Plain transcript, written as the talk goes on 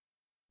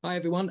Hi,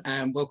 everyone,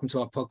 and welcome to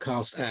our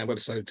podcast and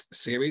webisode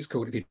series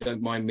called If You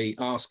Don't Mind Me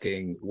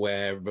Asking,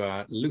 where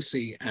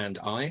Lucy and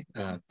I,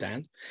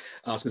 Dan,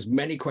 ask as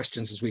many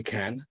questions as we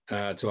can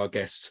to our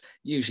guests.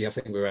 Usually, I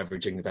think we're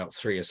averaging about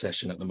 3 a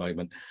session at the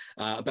moment,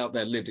 about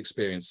their lived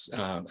experience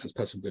as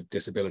persons with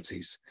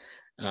disabilities.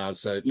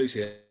 So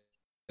Lucy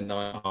and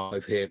I are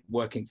both here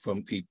working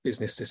from the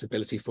Business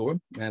Disability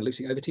Forum. And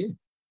Lucy, over to you.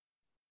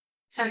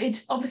 So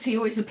it's obviously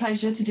always a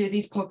pleasure to do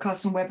these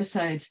podcasts and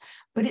webisodes,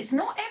 but it's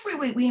not every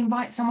week we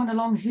invite someone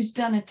along who's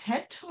done a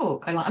TED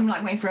Talk. I'm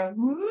like waiting for a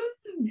woo.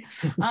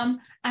 And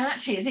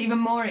actually, it's even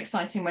more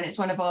exciting when it's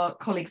one of our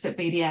colleagues at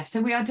BDF.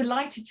 So we are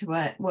delighted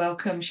to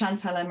welcome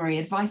Chantal Emery,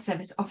 Advice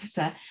Service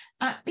Officer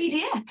at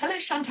BDF. Hello,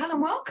 Chantal,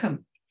 and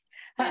welcome.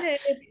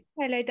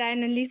 Hello,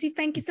 Dan and Lucy.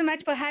 Thank you so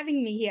much for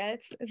having me here.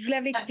 It's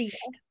lovely to be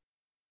here.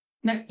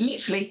 No,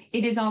 literally,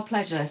 it is our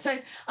pleasure. So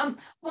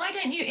why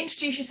don't you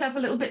introduce yourself a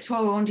little bit to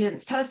our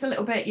audience? Tell us a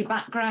little bit your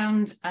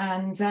background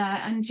and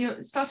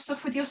start us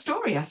off with your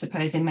story, I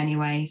suppose, in many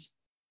ways.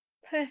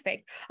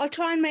 Perfect. I'll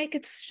try and make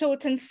it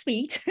short and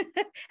sweet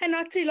and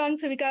not too long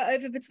so we go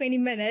over the 20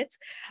 minutes.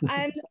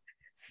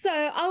 So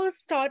I will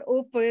start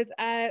off with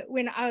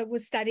when I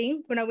went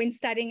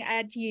studying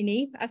at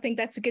uni. I think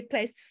that's a good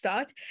place to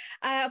start.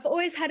 I've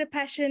always had a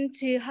passion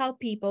to help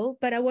people,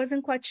 but I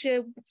wasn't quite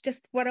sure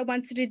just what I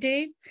wanted to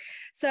do.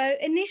 So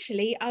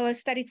initially, I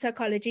studied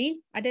psychology.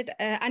 I did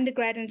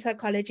undergrad in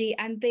psychology,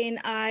 and then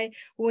I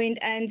went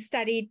and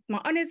studied my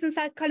honors in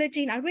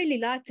psychology, and I really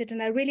liked it,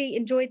 and I really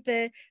enjoyed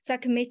the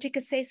psychometric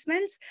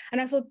assessments,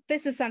 and I thought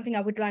this is something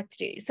I would like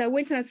to do. So I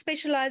went and I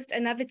specialized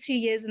another 2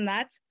 years in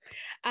that,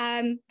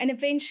 and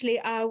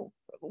eventually I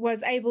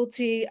was able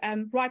to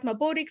write my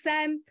board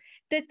exam,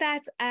 did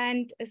that,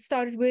 and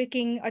started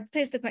working. I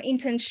tested my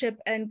internship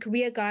in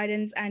career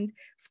guidance and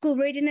school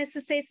readiness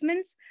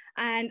assessments,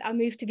 and I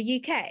moved to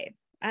the UK.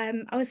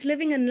 I was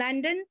living in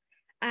London,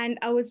 and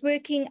I was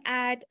working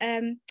at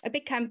a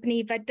big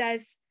company that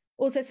does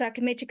also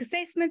psychometric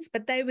assessments,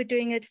 but they were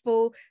doing it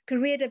for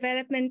career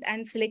development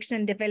and selection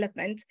and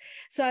development.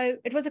 So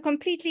it was a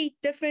completely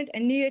different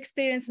and new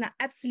experience, and I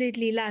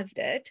absolutely loved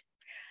it.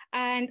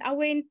 And I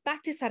went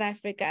back to South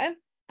Africa.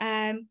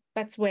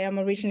 That's where I'm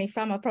originally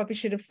from. I probably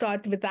should have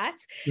started with that.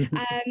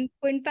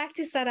 Went back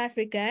to South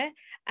Africa,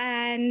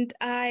 and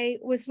I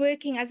was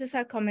working as a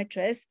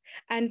psychometrist,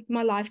 and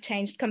my life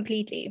changed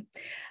completely.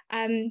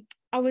 I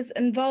was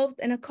involved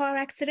in a car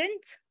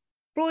accident,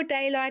 broad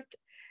daylight,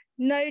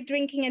 no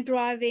drinking and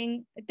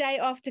driving, a day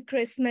after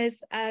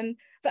Christmas, the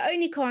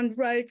only car on the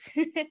road,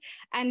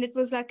 and it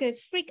was like a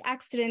freak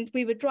accident.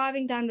 We were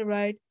driving down the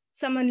road.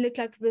 Someone looked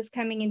like it was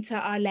coming into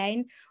our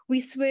lane. We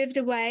swerved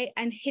away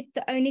and hit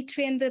the only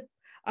tree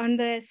on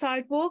the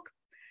sidewalk.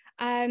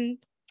 I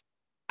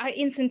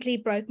instantly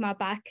broke my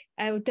back.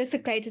 I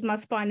dislocated my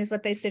spine is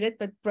what they said it,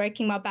 but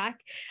breaking my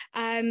back.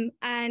 And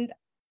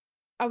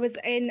I was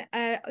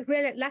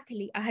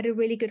luckily, I had a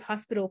really good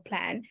hospital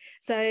plan.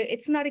 So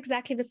it's not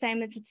exactly the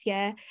same as it's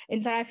here.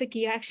 In South Africa,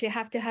 you actually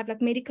have to have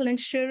like medical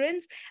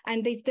insurance,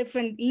 and there's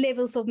different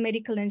levels of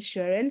medical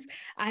insurance.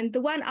 And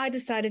the one I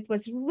decided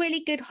was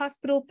really good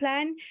hospital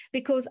plan,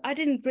 because I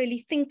didn't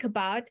really think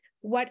about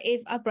what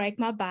if I break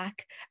my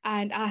back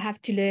and I have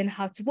to learn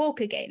how to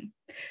walk again.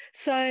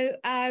 So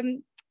I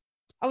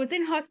was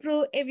in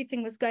hospital,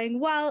 everything was going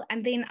well.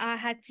 And then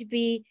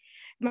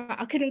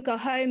I couldn't go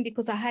home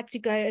because I had to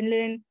go and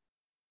learn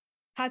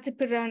how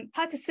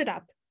to sit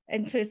up.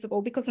 And first of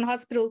all, because in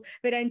hospital,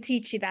 they don't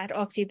teach you that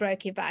after you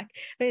broke your back.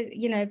 But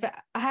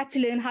I had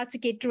to learn how to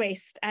get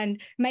dressed and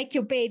make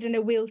your bed in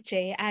a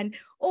wheelchair and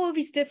all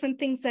these different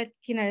things that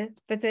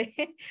they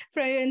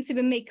throw into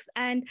the mix.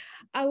 And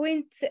I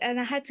went and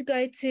I had to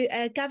go to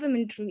a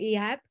government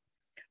rehab,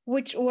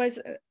 which was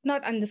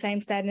not on the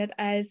same standard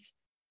as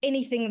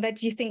anything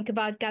that you think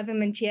about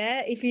government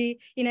here. If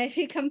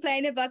you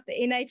complain about the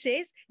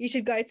NHS, you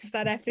should go to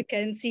South Africa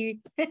and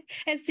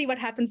see what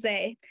happens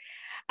there.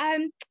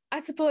 I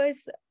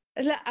suppose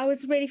I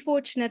was really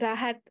fortunate. I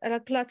had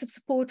lots of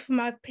support from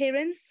my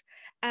parents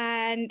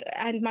and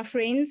my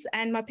friends,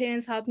 and my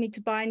parents helped me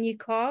to buy a new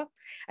car.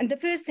 And the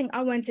first thing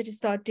I wanted to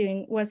start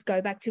doing was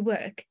go back to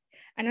work.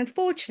 And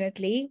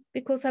unfortunately,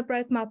 because I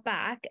broke my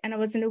back and I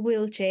was in a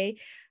wheelchair,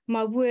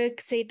 my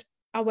work said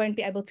I won't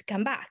be able to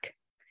come back.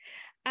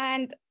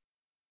 And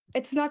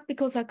it's not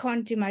because I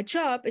can't do my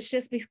job, it's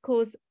just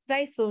because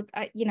they thought,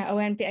 I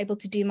won't be able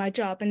to do my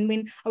job. And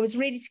when I was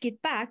ready to get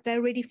back, they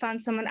already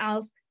found someone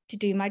else to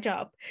do my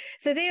job.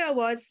 So there I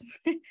was,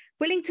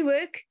 willing to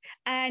work,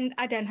 and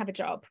I don't have a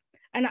job.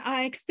 And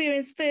I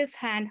experienced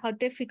firsthand how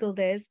difficult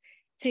it is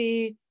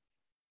to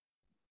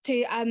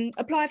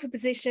apply for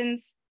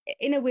positions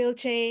in a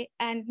wheelchair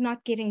and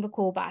not getting the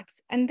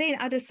callbacks. And then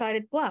I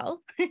decided,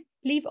 well,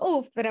 leave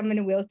off that I'm in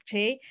a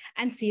wheelchair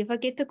and see if I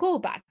get the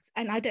callbacks.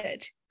 And I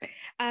did.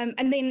 And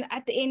then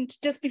at the end,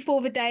 just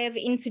before the day of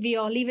the interview,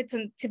 I'll leave it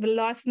to the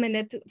last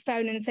minute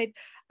phone and say,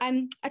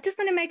 I just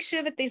want to make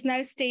sure that there's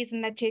no stairs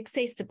and that you're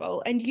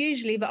accessible. And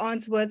usually the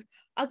answer was,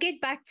 I'll get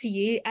back to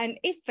you. And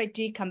if they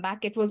do come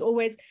back, it was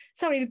always,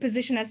 sorry, the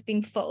position has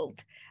been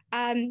filled,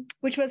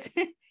 which was,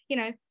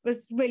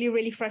 was really,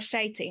 really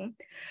frustrating.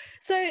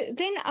 So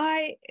then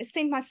I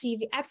sent my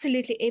CV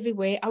absolutely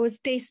everywhere. I was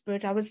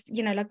desperate. I was,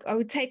 I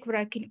would take what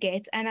I could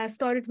get. And I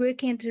started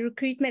working at a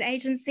recruitment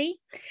agency.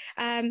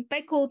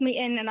 They called me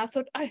in and I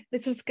thought, oh,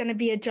 this is going to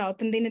be a job.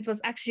 And then it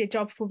was actually a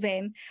job for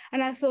them.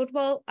 And I thought,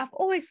 well, I've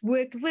always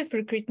worked with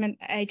recruitment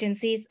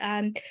agencies,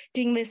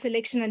 doing the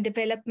selection and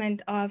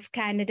development of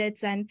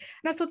candidates. And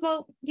I thought,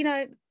 well,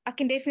 I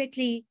can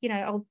definitely,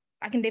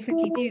 I can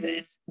definitely do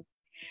this.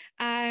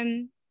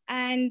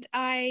 And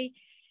I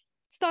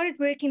started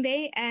working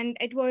there, and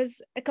it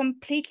was a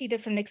completely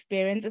different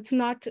experience. It's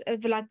not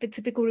like the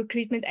typical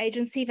recruitment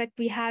agency that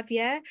we have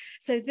here.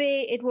 So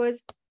there it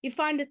was, you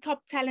find a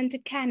top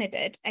talented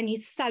candidate and you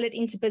sell it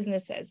into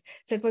businesses.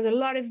 So it was a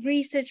lot of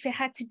research we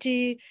had to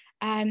do.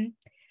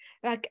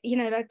 Like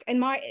in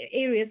my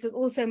areas was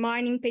also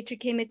mining,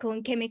 petrochemical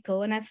and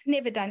chemical, and I've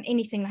never done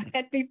anything like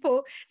that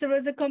before. So it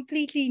was a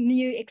completely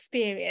new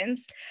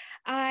experience.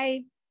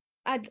 So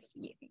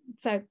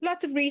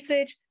lots of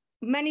research,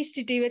 managed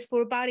to do it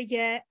for about a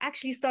year,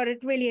 actually started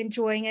really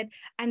enjoying it.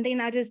 And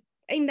then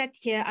in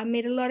that year, I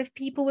met a lot of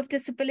people with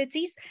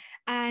disabilities.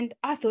 And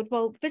I thought,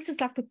 well, this is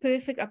like the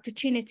perfect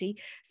opportunity.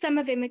 Some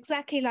of them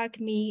exactly like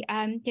me,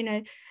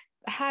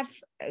 have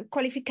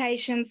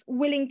qualifications,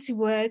 willing to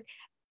work,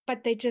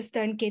 but they just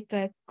don't get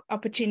the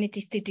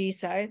opportunities to do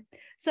so.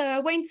 So I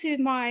went to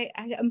my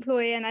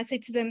employer and I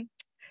said to them,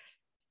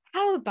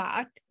 how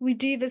about we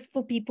do this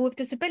for people with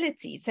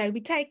disabilities? So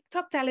we take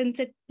top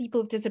talented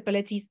people with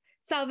disabilities,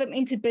 sell them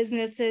into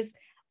businesses.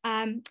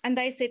 And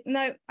they said,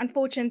 no,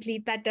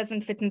 unfortunately, that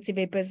doesn't fit into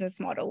their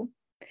business model.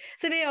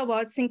 So there I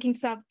was thinking,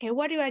 okay,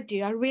 what do?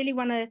 I really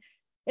want to,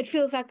 it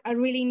feels like I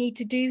really need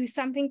to do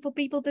something for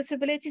people with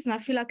disabilities, and I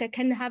feel like I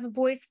can have a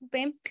voice for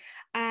them.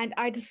 And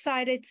I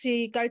decided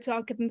to go to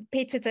our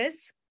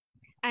competitors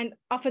and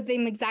offer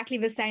them exactly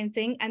the same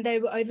thing. And they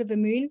were over the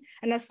moon.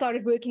 And I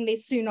started working there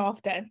soon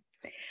after.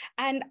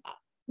 And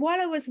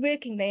while I was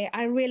working there,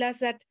 I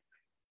realized that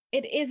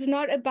it is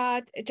not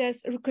about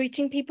just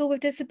recruiting people with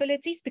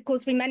disabilities,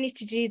 because we managed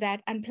to do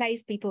that and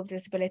place people with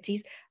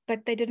disabilities,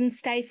 but they didn't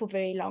stay for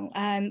very long.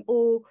 And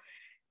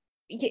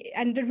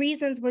the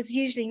reasons was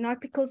usually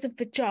not because of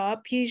the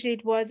job. Usually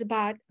it was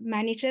about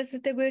managers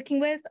that they're working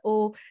with,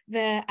 or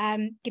the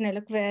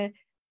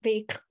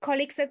the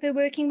colleagues that they're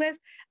working with.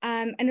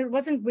 And it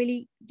wasn't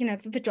really,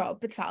 the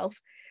job itself.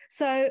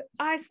 So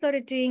I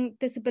started doing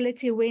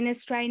disability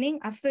awareness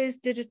training. I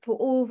first did it for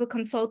all the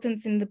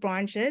consultants in the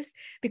branches,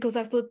 because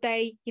I thought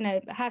they,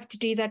 have to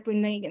do that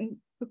when they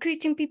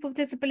recruiting people with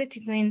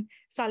disabilities, and then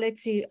sell it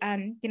to,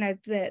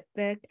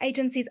 the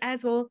agencies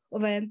as well,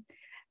 or the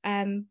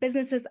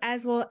businesses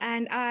as well.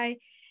 And I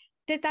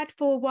did that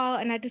for a while,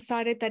 and I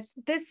decided that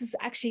this is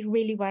actually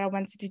really what I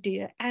wanted to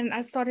do. And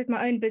I started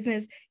my own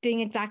business doing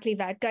exactly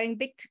that, going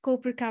big to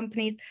corporate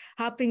companies,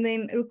 helping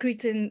them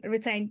recruit and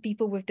retain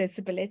people with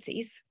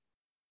disabilities.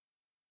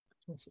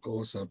 That's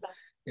awesome.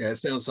 Yeah, it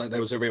sounds like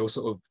there was a real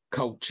sort of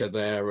culture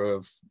there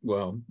of,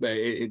 well,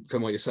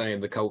 from what you're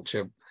saying, the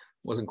culture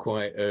wasn't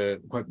quite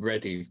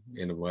ready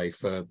in a way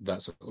for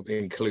that sort of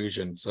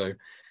inclusion. So,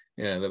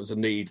 yeah, there was a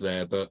need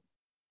there, but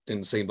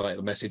didn't seem like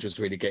the message was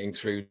really getting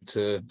through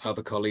to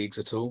other colleagues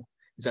at all.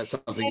 Is that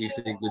something you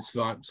think was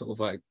sort of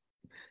like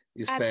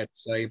is fair to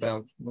say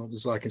about what it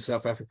was like in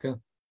South Africa?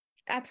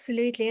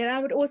 Absolutely. And I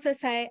would also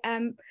say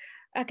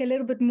like a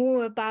little bit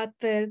more about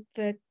the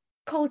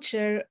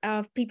culture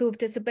of people with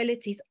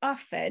disabilities.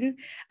 Often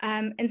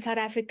in South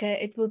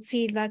Africa, it will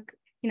see like,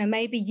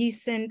 maybe you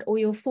sinned, or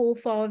your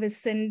forefathers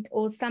sinned,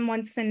 or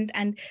someone sinned,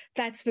 and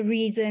that's the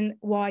reason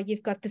why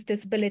you've got this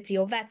disability,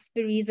 or that's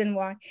the reason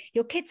why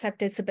your kids have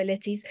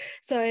disabilities.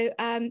 So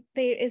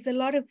there is a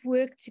lot of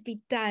work to be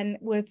done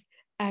with,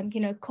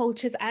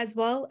 cultures as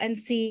well, and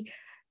see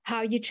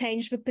how you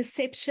change the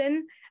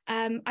perception.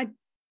 I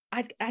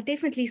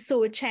definitely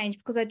saw a change,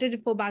 because I did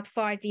it for about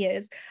 5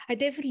 years. I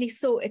definitely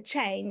saw a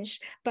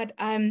change, but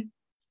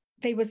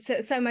there was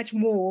so much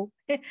more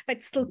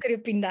that still could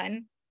have been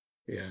done.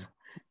 Yeah.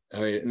 I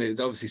mean, and it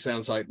obviously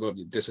sounds like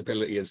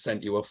disability has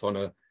sent you off on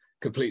a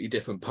completely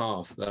different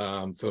path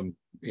from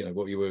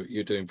what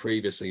you're doing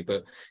previously.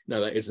 But no,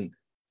 that isn't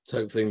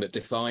the thing that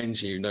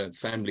defines you. No,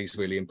 family's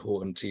really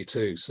important to you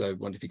too. So I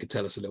wonder if you could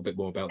tell us a little bit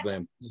more about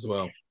them as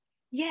well.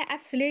 Yeah,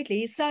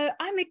 absolutely. So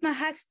I met my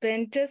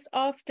husband just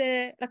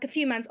after, like a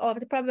few months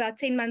after, probably about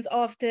 10 months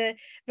after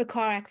the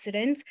car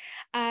accident.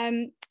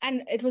 And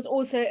it was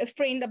also a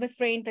friend of a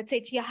friend that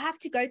said, you have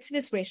to go to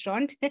this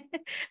restaurant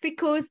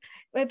because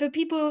the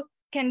people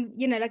can,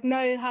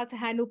 know how to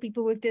handle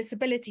people with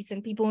disabilities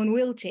and people in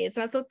wheelchairs.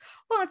 And I thought,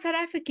 well, in South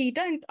Africa, you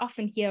don't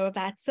often hear of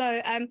that.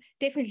 So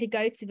definitely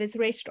go to this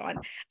restaurant.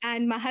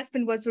 And my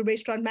husband was the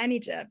restaurant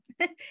manager.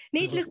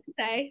 Needless to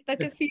say, like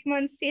a few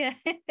months, yeah.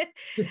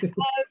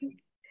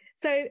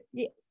 So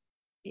yeah,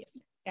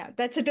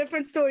 that's a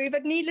different story.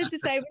 But needless to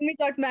say, when we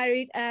got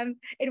married,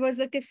 it was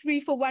like a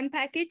 3-for-1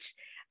 package.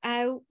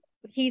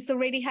 He's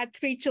already had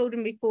 3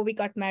 children before we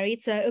got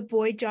married. So a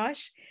boy,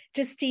 Josh,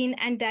 Justine,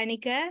 and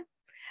Danica.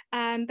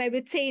 They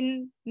were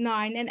 10,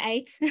 9, and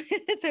 8,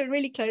 so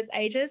really close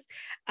ages.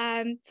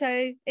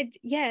 So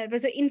it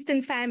was an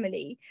instant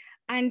family.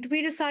 And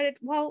we decided,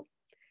 well,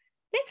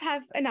 let's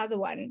have another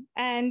one.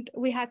 And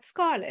we had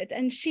Scarlett,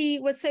 and she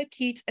was so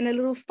cute and a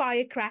little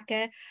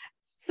firecracker.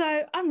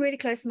 So I'm really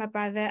close to my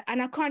brother, and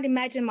I can't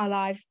imagine my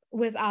life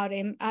without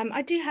him.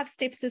 I do have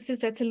stepsisters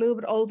that's a little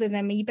bit older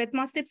than me, but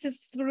my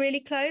stepsisters were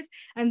really close.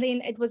 And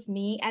then it was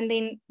me. And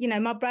then,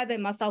 my brother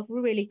and myself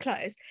were really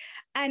close.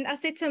 And I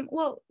said to him,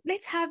 well,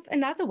 let's have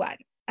another one.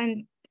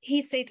 And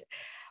he said,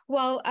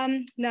 well,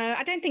 no,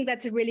 I don't think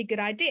that's a really good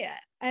idea.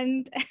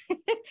 And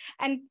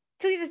and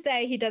to this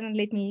day, he doesn't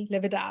let me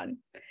live it down.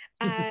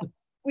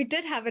 We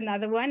did have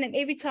another one. And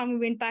every time we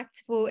went back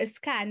for a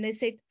scan, they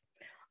said,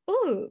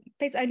 oh,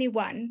 there's only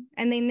one.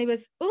 And then there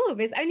was, oh,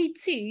 there's only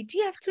two. Do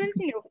you have twins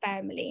in your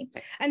family?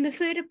 And the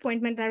third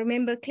appointment, I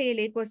remember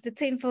clearly, it was the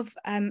 10th of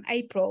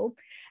April.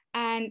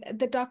 And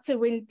the doctor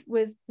went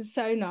with the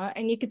sonar,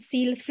 and you could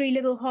see 3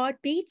 little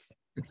heartbeats.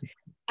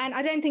 And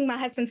I don't think my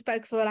husband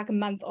spoke for like a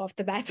month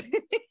after that.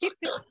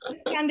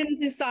 Scanned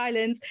into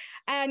silence.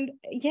 And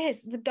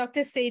yes, the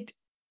doctor said,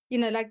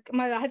 like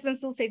my husband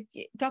still said,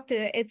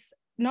 doctor, it's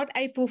not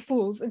April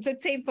Fool's. It's the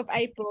 10th of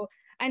April.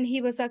 And he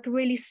was like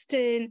really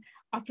stern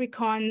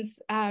Afrikaans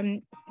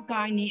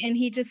gynae, and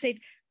he just said,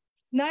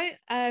 no,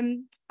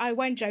 I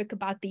won't joke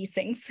about these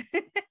things.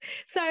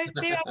 So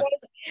there I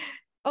was.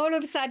 All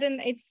of a sudden,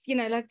 it's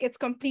it's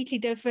completely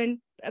different.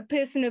 A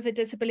person with a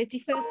disability.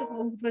 First of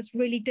all, it was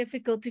really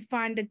difficult to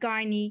find a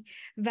gynae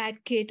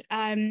that could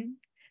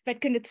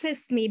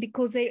assist me,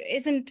 because there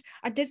isn't.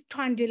 I did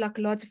try and do like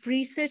lots of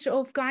research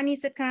of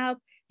gynaes that can help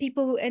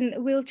people in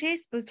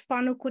wheelchairs with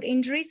spinal cord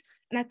injuries,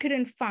 and I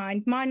couldn't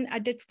find mine. I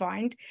did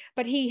find,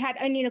 but he had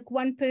only like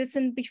one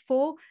person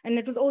before, and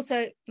it was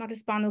also not a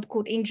spinal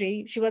cord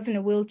injury. She was in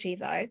a wheelchair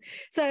though.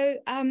 So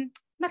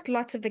not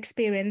lots of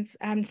experience,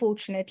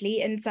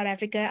 unfortunately, in South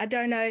Africa. I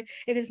don't know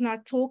if it's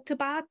not talked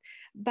about,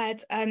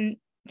 but so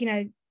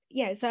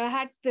I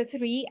had the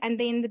 3, and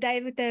then the day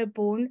that they were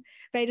born,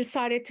 they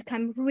decided to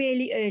come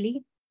really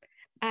early.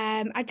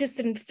 I just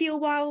didn't feel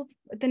well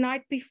the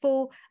night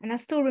before, and I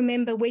still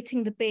remember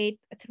wetting the bed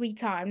 3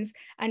 times,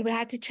 and we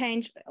had to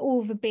change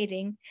all the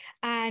bedding,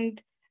 and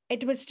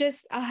it was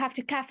just, I have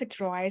to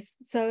catheterize,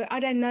 so I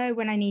don't know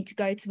when I need to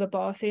go to the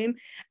bathroom.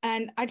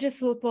 And I just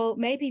thought, well,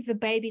 maybe the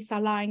babies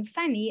are lying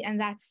funny, and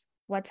that's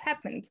what's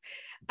happened.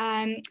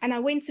 And I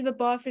went to the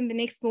bathroom the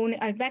next morning.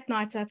 That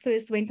night I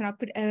first went and I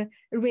put a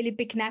really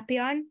big nappy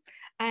on,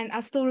 and I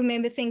still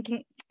remember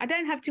thinking, I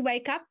don't have to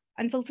wake up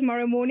until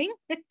tomorrow morning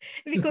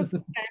because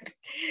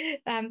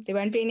there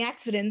won't be any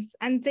accidents.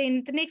 And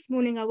then the next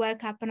morning I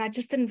woke up and I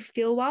just didn't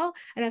feel well,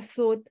 and I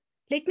thought,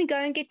 let me go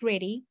and get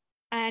ready,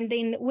 and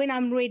then when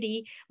I'm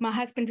ready, my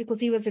husband, because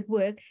he was at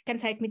work, can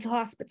take me to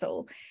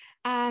hospital.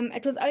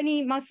 It was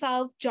only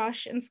myself,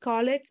 Josh, and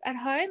Scarlett at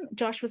home.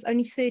 Josh was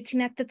only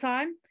 13 at the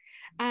time.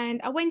 And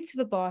I went to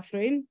the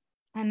bathroom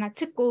and I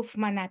took off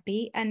my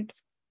nappy, and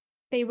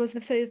there was the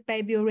first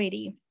baby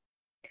already.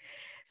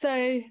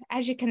 So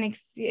as you can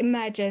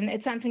imagine,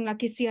 it's something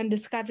like you see on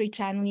Discovery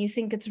Channel. You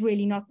think it's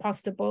really not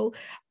possible.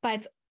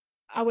 But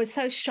I was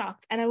so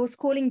shocked, and I was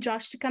calling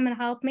Josh to come and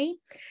help me.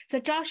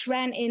 So Josh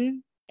ran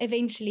in.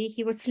 Eventually,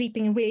 he was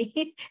sleeping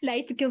really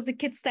late because the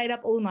kids stayed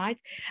up all night.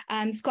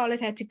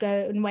 Scarlett had to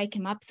go and wake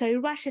him up. So he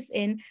rushes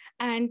in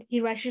and he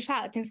rushes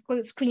out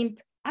and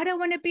screamed, I don't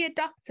want to be a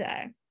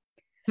doctor.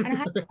 And I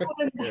had to call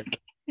him back.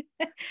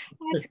 I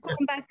had to call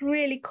him back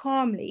really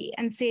calmly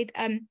and said,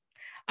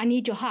 I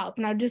need your help.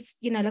 And I just,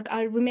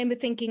 I remember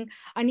thinking,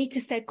 I need to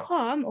stay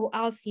calm or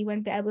else he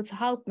won't be able to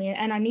help me.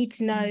 And I need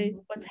to know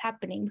what's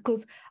happening,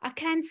 because I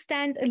can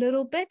stand a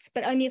little bit,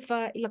 but only if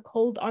I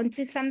hold on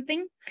to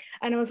something.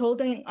 And I was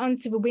holding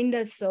onto the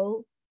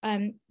windowsill,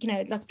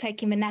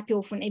 taking a nappy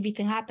off when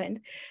everything happened.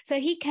 So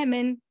he came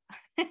in.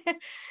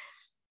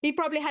 He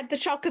probably had the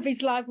shock of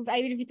his life with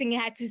everything he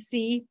had to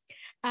see.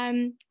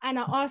 And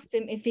I asked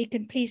him if he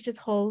could please just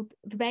hold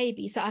the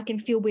baby so I can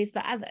feel where's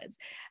the others.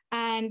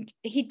 And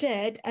he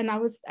did. And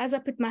as I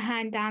put my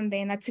hand down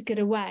there and I took it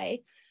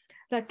away,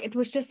 it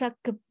was just like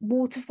a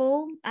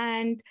waterfall,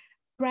 and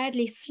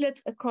Bradley slid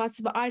across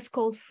the ice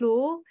cold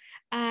floor.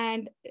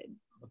 And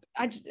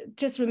I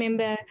just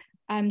remember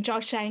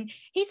Josh saying,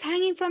 he's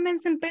hanging from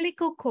his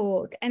umbilical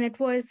cord. And it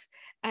was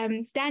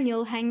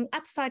Daniel hanging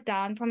upside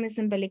down from his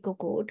umbilical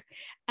cord.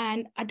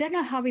 And I don't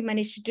know how we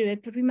managed to do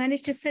it, but we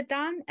managed to sit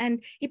down,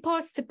 and he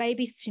passed the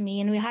babies to me,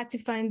 and we had to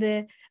phone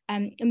the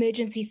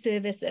emergency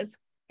services.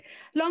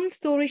 Long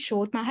story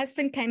short, my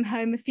husband came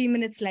home a few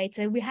minutes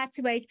later. We had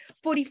to wait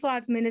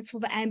 45 minutes for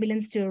the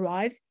ambulance to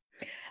arrive.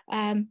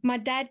 My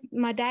dad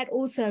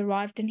also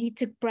arrived, and he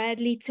took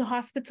Bradley to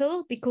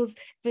hospital because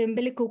the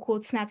umbilical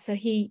cord snapped, so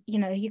he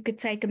could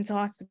take him to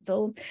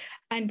hospital.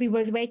 And we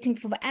was waiting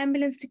for the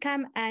ambulance to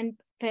come, and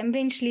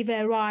eventually they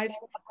arrived,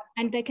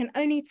 and they can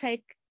only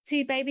take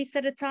 2 babies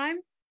at a time.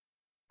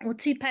 or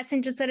 2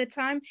 passengers at a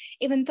time,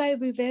 even though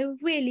we were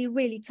really,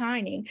 really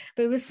tiny,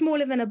 but it was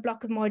smaller than a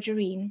block of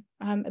margarine,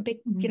 a big,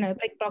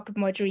 big block of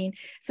margarine.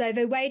 So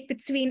they weighed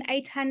between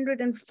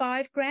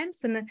 805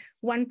 grams and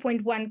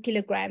 1.1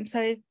 kilograms.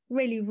 So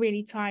really,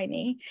 really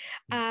tiny.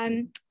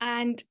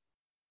 And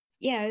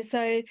yeah,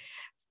 so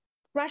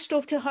rushed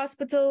off to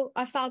hospital.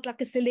 I felt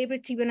like a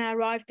celebrity when I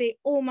arrived there.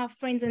 All my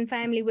friends and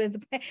family were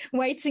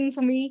waiting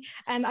for me.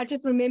 And I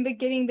just remember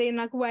getting there and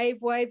like wave,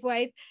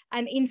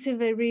 and into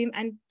the room.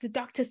 And the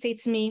doctor said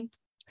to me,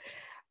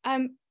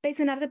 there's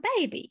another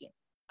baby.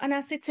 And I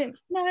said to him,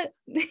 no,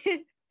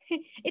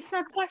 it's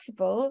not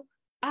possible.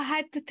 I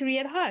had the 3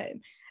 at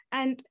home.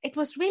 And it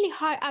was really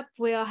high up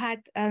where I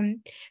had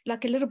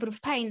like a little bit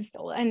of pain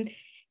still. And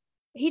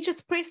he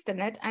just pressed on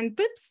it and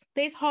boops,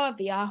 there's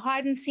Harvey, our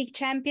hide and seek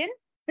champion.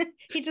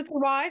 He just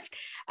arrived,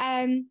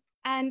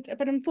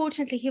 but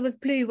unfortunately he was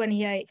blue when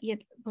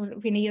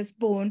he was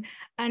born,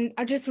 and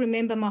I just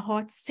remember my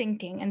heart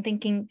sinking and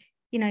thinking,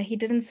 he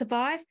didn't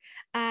survive.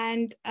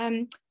 And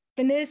the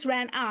nurse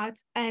ran out,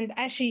 and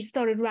as she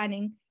started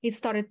running, he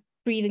started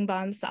breathing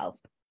by himself.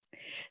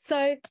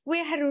 So we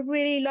had a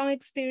really long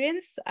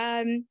experience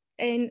in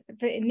the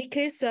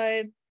NICU.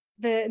 So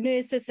the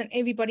nurses and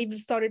everybody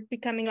started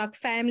becoming like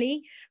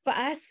family for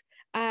us.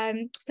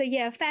 So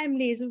yeah,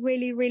 family is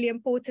really, really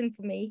important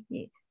for me,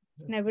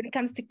 when it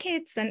comes to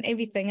kids and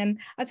everything.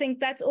 And I think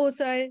that's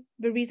also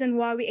the reason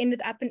why we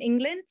ended up in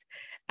England.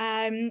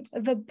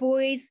 The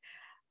boys,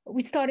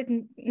 we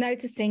started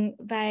noticing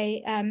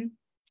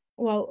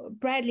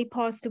Bradley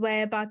passed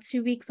away about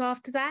 2 weeks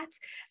after that.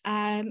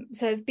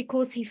 So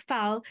because he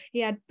fell, he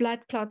had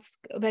blood clots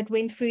that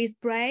went through his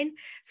brain.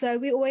 So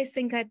we always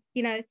think that,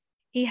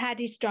 he had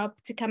his job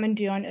to come and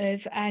do on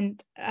earth,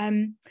 and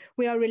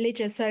we are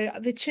religious, so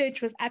the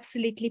church was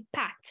absolutely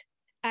packed.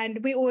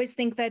 And we always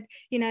think that,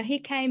 he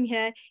came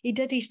here, he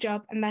did his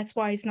job, and that's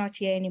why he's not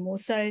here anymore.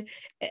 So,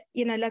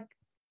 like,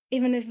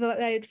 even if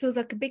it feels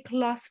like a big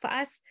loss for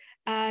us,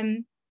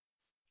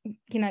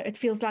 it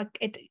feels like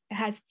it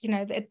has,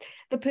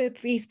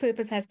 his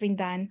purpose has been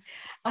done.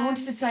 I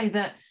wanted to say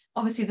that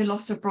obviously the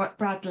loss of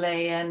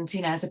Bradley, and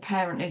as a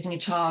parent losing a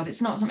child,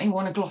 it's not something we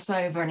want to gloss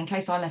over, and in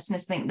case our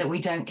listeners think that we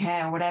don't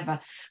care or whatever,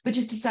 but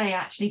just to say,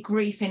 actually,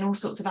 grief in all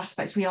sorts of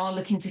aspects we are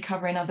looking to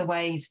cover in other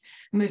ways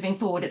moving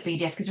forward at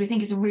BDF, because we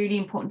think it's a really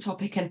important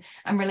topic, and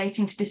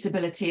relating to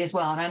disability as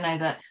well. And I know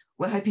that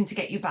we're hoping to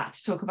get you back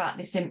to talk about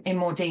this in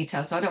more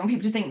detail. So I don't want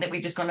people to think that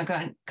we've just gone to go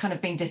and kind of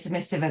been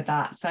dismissive of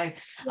that. So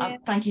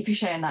thank you for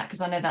sharing that,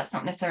 because I know that's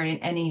not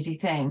necessarily an easy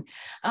thing.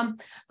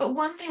 But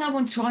one thing I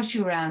want to ask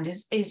you around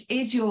is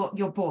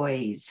your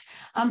boys.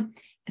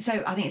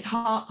 So I think it's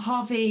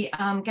Harvey,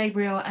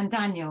 Gabriel and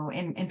Daniel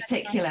in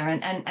particular,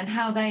 and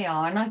how they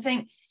are. And I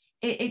think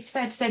it's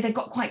fair to say they've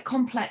got quite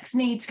complex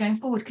needs going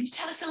forward. Can you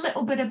tell us a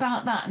little bit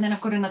about that? And then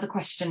I've got another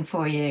question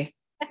for you.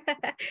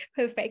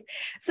 Perfect.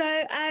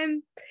 So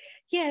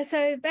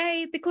so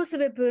they, because they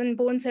were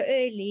born so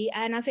early,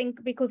 and I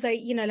think because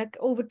they, like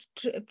all the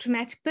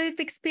traumatic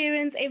birth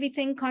experience,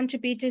 everything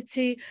contributed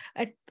to,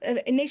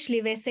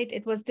 initially they said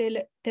it was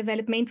the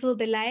developmental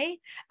delay,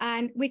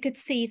 and we could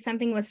see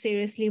something was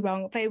seriously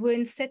wrong. They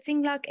weren't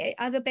sitting like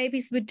other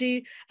babies would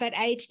do that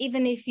age,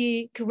 even if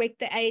you correct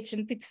the age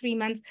and put 3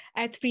 months,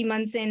 at 3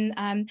 months in,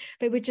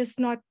 they were just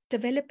not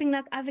developing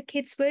like other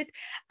kids would.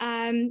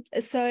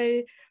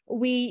 So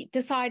we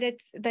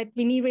decided that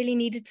we really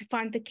needed to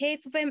find the care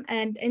for them.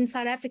 And in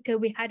South Africa,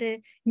 we had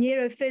a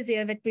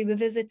neurophysio that we were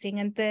visiting,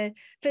 and the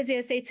physio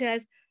said to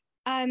us,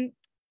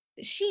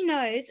 she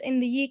knows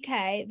in the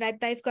UK that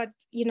they've got,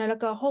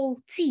 like a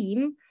whole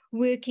team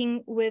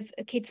working with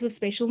kids with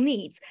special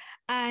needs.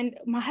 And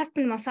my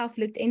husband and myself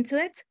looked into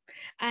it,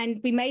 and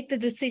we made the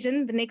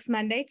decision the next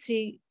Monday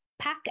to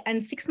pack.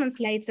 And 6 months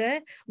later,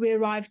 we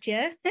arrived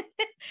here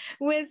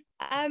with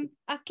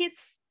our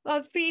kids.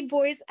 3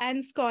 boys,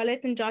 and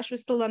Scarlett and Josh were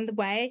still on the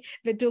way.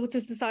 The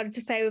daughters decided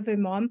to stay with her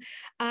mom.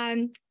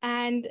 And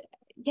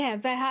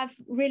they have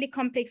really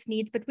complex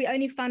needs, but we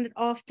only found it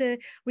after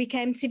we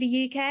came to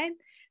the UK.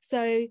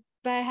 So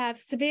they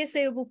have severe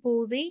cerebral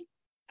palsy.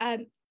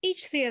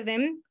 Each 3 of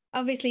them,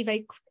 obviously they're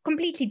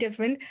completely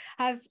different,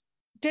 have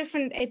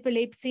different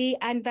epilepsy,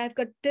 and they've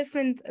got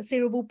different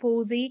cerebral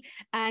palsy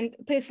and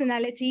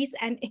personalities,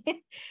 and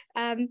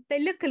they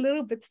look a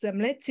little bit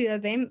similar, 2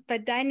 of them.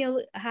 But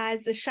Daniel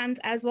has a shunt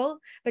as well,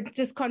 but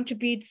just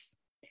contributes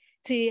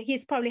to,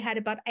 he's probably had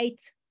about 8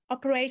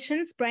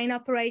 operations, brain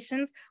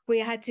operations, where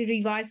you had to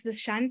revise the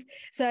shunt.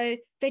 So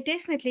they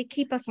definitely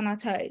keep us on our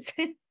toes.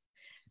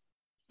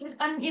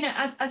 And,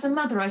 as a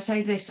mother, I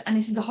say this, and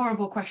this is a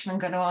horrible question I'm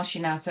going to ask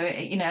you now. So,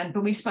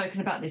 but we've spoken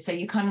about this, so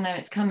you kind of know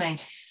it's coming.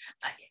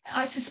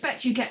 I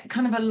suspect you get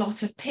kind of a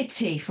lot of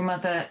pity from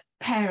other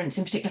parents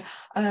in particular.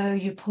 Oh,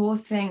 you poor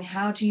thing,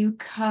 how do you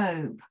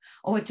cope?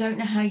 Or I don't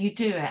know how you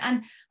do it.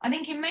 And I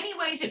think in many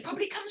ways it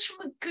probably comes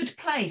from a good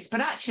place.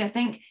 But actually, I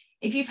think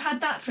if you've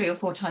had that 3 or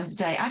 4 times a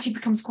day, it actually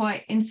becomes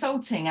quite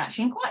insulting,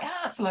 actually, and quite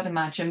hurtful, I'd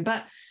imagine.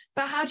 But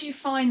how do you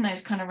find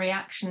those kind of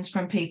reactions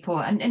from people?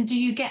 And do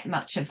you get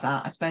much of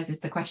that, I suppose,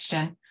 is the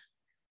question.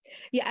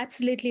 You're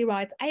absolutely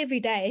right. Every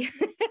day.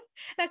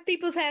 Like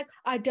people say,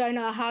 I don't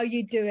know how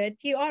you do it.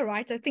 You are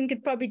right. I think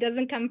it probably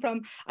doesn't come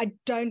from, I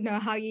don't know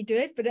how you do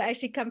it, but it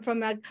actually come from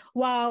like,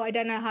 wow, I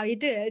don't know how you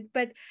do it.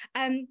 But,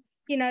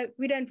 you know,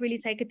 we don't really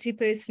take it too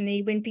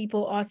personally when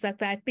people ask like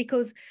that,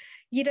 because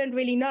you don't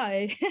really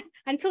know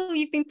until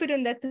you've been put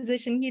in that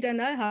position. You don't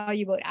know how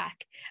you will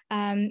act.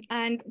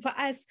 And for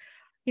us,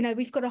 you know,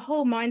 we've got a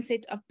whole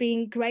mindset of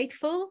being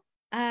grateful.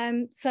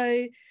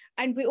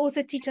 And we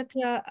also teach it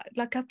to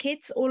like our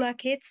kids, all our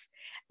kids.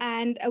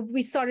 And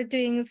we started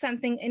doing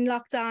something in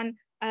lockdown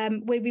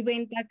where we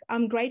went like,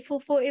 I'm grateful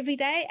for every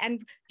day,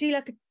 and do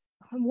like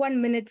a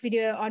 1 minute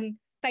video on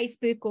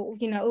Facebook or,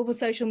 you know, over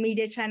social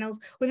media channels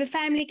where the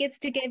family gets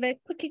together,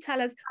 quickly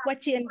tell us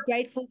what you're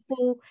grateful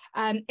for.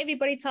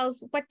 Everybody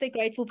tells what they're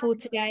grateful for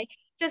today,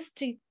 just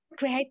to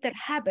create that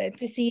habit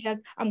to see like,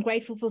 I'm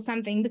grateful for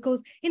something.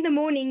 Because in the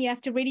morning you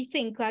have to really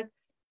think like,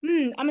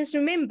 I must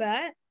remember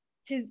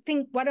to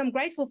think what I'm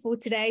grateful for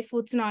today,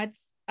 for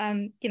tonight's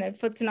you know,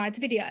 for tonight's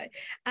video.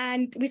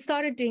 And we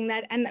started doing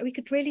that, and we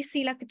could really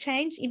see like a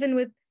change even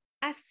with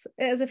us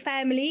as a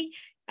family,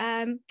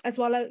 as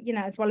well as, you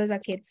know, as well as our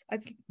kids.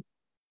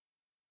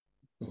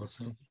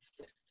 Awesome.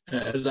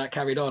 Has that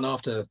carried on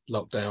after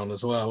lockdown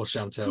as well,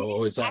 Chantal,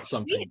 or is that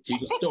something you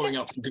were storing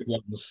up some good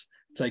ones,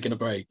 taking a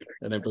break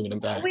and then bringing them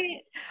back?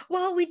 We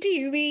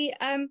do. We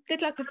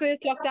did like the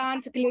first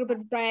lockdown, took a little bit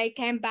of break,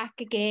 came back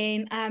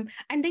again, and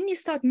then you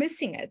start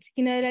missing it.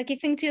 You know, like you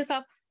think to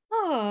yourself,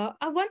 oh,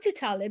 I want to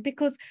tell it,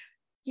 because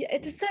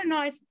it is so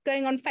nice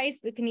going on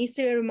Facebook and you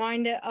see a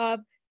reminder of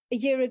a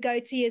year ago,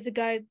 2 years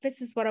ago,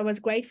 this is what I was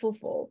grateful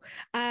for.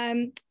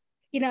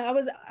 You know,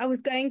 I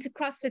was going to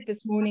CrossFit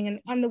this morning, and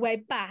on the way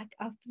back,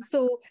 I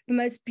saw the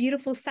most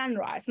beautiful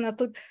sunrise, and I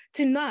thought,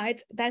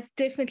 tonight, that's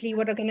definitely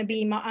what I'm going to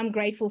be. I'm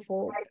grateful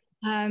for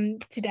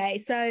today.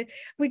 So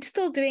we're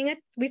still doing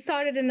it. We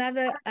started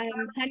another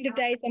 100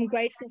 days I'm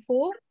grateful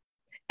for.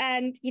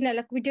 And, you know,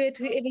 like we do it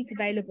whoever's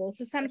available.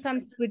 So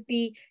sometimes it would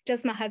be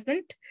just my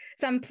husband.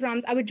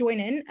 Sometimes I would join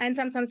in, and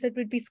sometimes it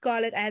would be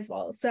Scarlett as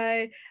well.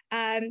 So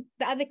the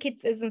other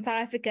kids is in South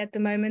Africa at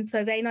the moment,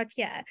 so they're not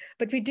here.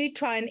 But we do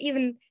try, and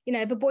even, you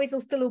know, if the boys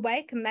are still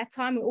awake and that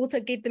time, we also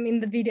get them in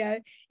the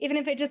video. Even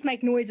if they just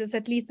make noises,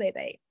 at least they're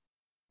there.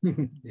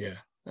 Yeah,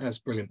 that's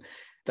brilliant.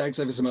 Thanks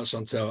ever so much,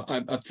 Chantal.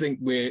 I think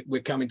we're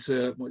coming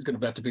to what's going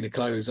to have to be the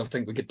close. I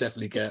think we could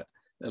definitely get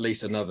at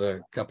least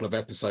another couple of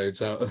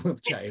episodes out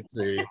of chatting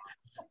to you.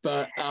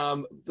 But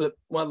one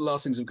of the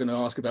last things I'm going to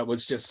ask about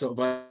was just sort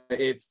of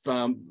if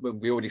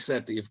we already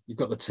said that you've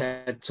got the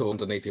TED Talk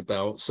underneath your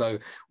belt. So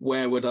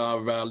where would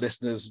our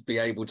listeners be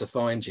able to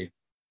find you?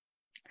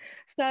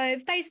 So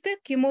Facebook,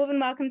 you're more than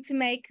welcome to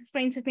make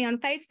friends with me on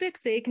Facebook.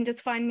 So you can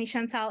just find me,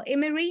 Chantal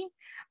Emery,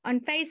 on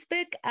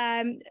Facebook.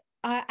 I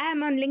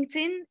am on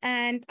LinkedIn,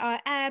 and I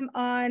am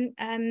on,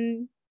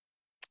 and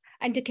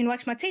you can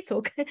watch my TED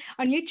Talk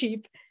on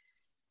YouTube.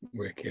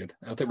 Wicked.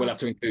 I think we'll have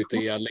to include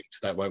the link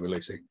to that, won't we,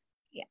 Lucy?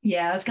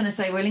 Yeah, I was going to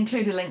say we'll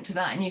include a link to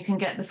that, and you can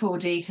get the full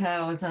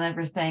details and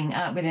everything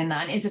within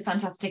that. And it's a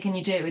fantastic, and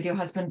you do it with your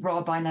husband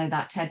Rob. I know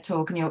that TED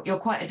Talk, and you're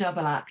quite a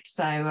double act.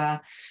 So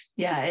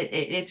yeah,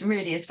 it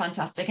really is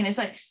fantastic. And it's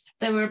like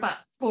there were about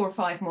 4 or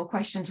 5 more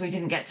questions we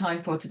didn't get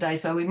time for today,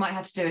 so we might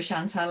have to do a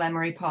Chantal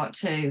Emery part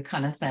 2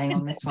 kind of thing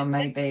on this one,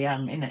 maybe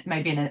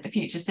in a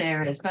future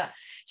series. But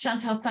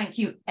Chantal, thank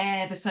you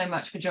ever so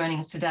much for joining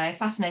us today. A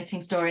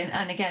fascinating story,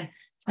 and again,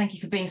 thank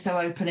you for being so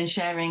open and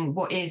sharing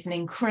what is an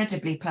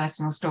incredibly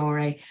personal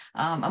story.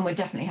 And we're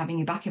definitely having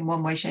you back in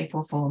one way, shape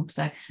or form.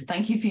 So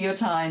thank you for your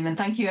time, and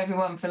thank you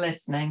everyone for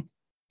listening.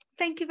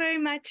 Thank you very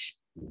much.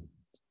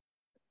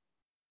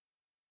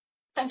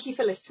 Thank you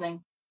for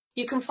listening.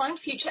 You can find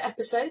future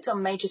episodes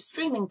on major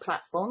streaming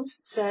platforms.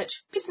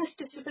 Search Business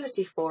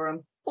Disability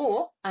Forum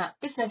or at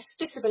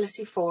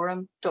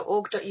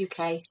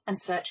businessdisabilityforum.org.uk and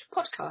search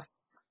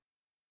podcasts.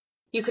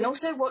 You can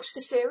also watch the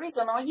series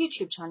on our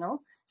YouTube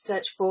channel.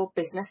 Search for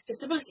Business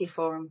Disability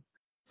Forum.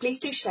 Please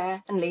do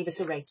share and leave us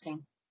a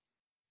rating.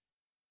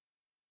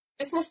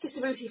 Business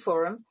Disability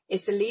Forum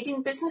is the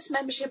leading business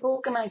membership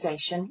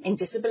organisation in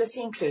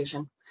disability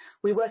inclusion.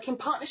 We work in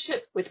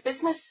partnership with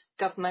business,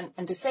 government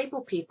and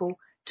disabled people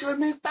to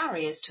remove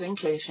barriers to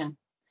inclusion.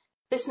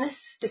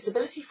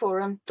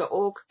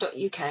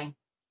 businessdisabilityforum.org.uk